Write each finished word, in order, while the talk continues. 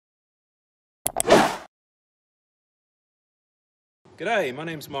G'day, my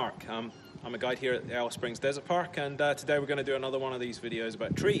name's Mark. I'm a guide here at the Alice Springs Desert Park, and today we're going to do another one of these videos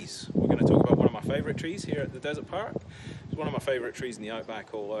about trees. We're going to talk about one of my favourite trees here at the Desert Park. It's one of my favourite trees in the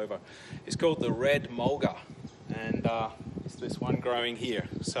outback all over. It's called the red mulga, and it's this one growing here.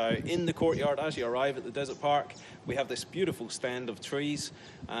 So in the courtyard as you arrive at the Desert Park, we have this beautiful stand of trees,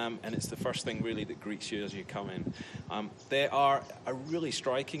 and it's the first thing really that greets you as you come in. They are a really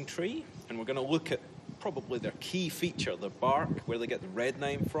striking tree, and we're going to look at probably their key feature, the bark, where they get the red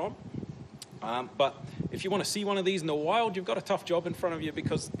name from. But if you want to see one of these in the wild, you've got a tough job in front of you,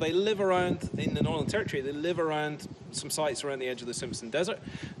 because they live around in the Northern Territory. They live around some sites around the edge of the Simpson Desert.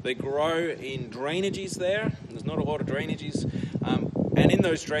 They grow in drainages there. There's not a lot of drainages, and in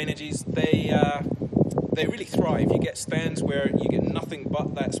those drainages they really thrive. You get stands where you get nothing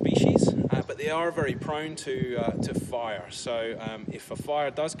but that species, but they are very prone to fire. So if a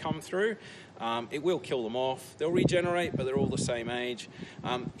fire does come through, it will kill them off. They'll regenerate, but they're all the same age.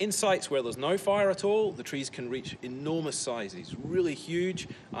 In sites where there's no fire at all, the trees can reach enormous sizes, really huge,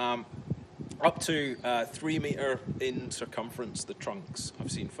 up to 3 meter in circumference, the trunks.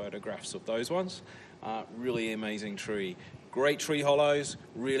 I've seen photographs of those ones. Really amazing tree. Great tree hollows,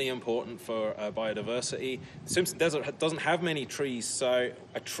 really important for biodiversity. The Simpson Desert doesn't have many trees, so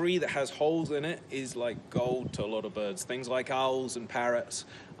a tree that has holes in it is like gold to a lot of birds. Things like owls and parrots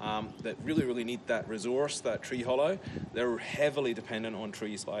that really need that resource, that tree hollow. They're heavily dependent on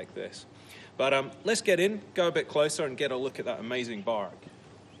trees like this. But let's get in, go a bit closer and get a look at that amazing bark.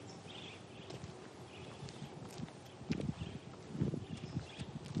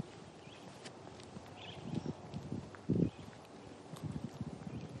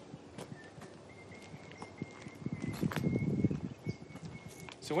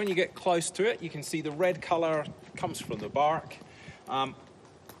 So when you get close to it, you can see the red colour comes from the bark.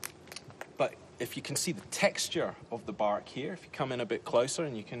 But if you can see the texture of the bark here, if you come in a bit closer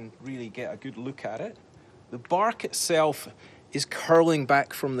and you can really get a good look at it, the bark itself is curling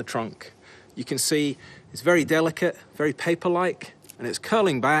back from the trunk. You can see it's very delicate, very paper-like, and it's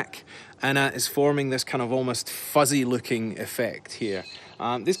curling back, and it's forming this kind of almost fuzzy-looking effect here.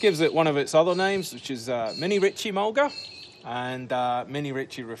 This gives it one of its other names, which is Mini Ritchie Mulga. And Mini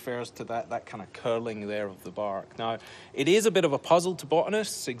Ritchie refers to that kind of curling there of the bark. Now, it is a bit of a puzzle to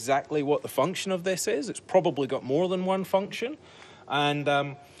botanists exactly what the function of this is. It's probably got more than one function.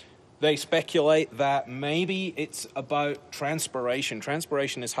 And they speculate that maybe it's about transpiration.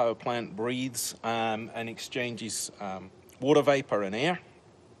 Transpiration is how a plant breathes and exchanges water vapor and air.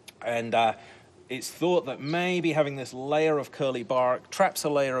 And it's thought that maybe having this layer of curly bark traps a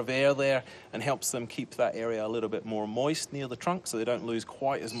layer of air there and helps them keep that area a little bit more moist near the trunk, so they don't lose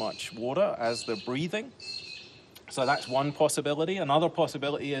quite as much water as they're breathing. So that's one possibility. Another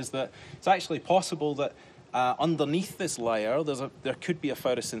possibility is that it's actually possible that underneath this layer there could be a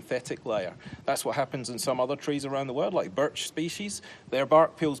photosynthetic layer. That's what happens in some other trees around the world, like birch species. Their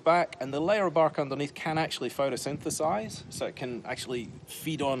bark peels back, and the layer of bark underneath can actually photosynthesize, so it can actually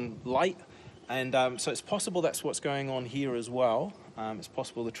feed on light. And so it's possible that's what's going on here as well. It's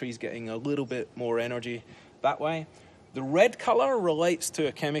possible the tree's getting a little bit more energy that way. The red color relates to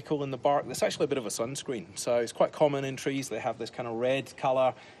a chemical in the bark that's actually a bit of a sunscreen. So it's quite common in trees. They have this kind of red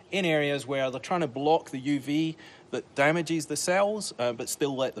color in areas where they're trying to block the UV that damages the cells, but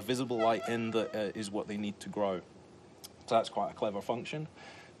still let the visible light in that is what they need to grow. So that's quite a clever function.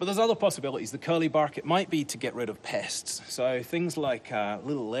 But there's other possibilities. The curly bark, it might be to get rid of pests. So things like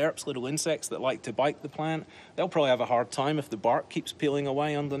little lerps, little insects that like to bite the plant, they'll probably have a hard time if the bark keeps peeling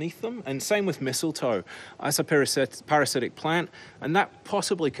away underneath them. And same with mistletoe. That's a parasitic plant, and that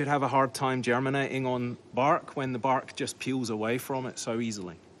possibly could have a hard time germinating on bark when the bark just peels away from it so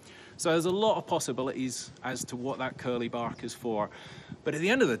easily. So there's a lot of possibilities as to what that curly bark is for. But at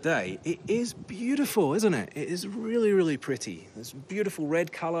the end of the day, it is beautiful, isn't it? It is really pretty. This beautiful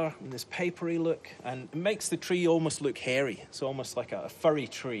red color and this papery look, and it makes the tree almost look hairy. It's almost like a furry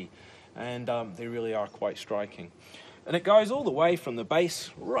tree, and they really are quite striking. And it goes all the way from the base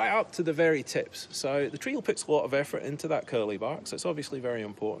right up to the very tips. So the tree puts a lot of effort into that curly bark, so it's obviously very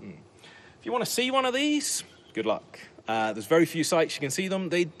important. If you want to see one of these, good luck. There's very few sites you can see them.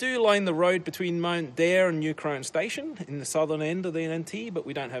 They do line the road between Mount Dare and New Crown Station in the southern end of the NT, but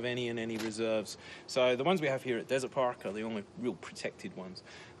we don't have any in any reserves. So the ones we have here at Desert Park are the only real protected ones.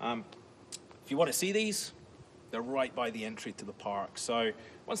 If you want to see these, they're right by the entry to the park. So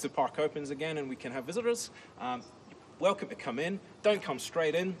once the park opens again and we can have visitors, welcome to come in. Don't come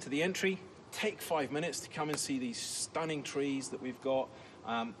straight in to the entry. Take 5 minutes to come and see these stunning trees that we've got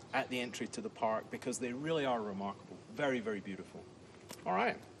at the entry to the park, because they really are remarkable. Very beautiful. All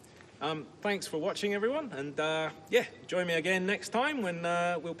right. Thanks for watching, everyone, and yeah, join me again next time when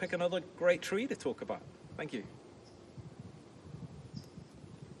we'll pick another great tree to talk about. Thank you.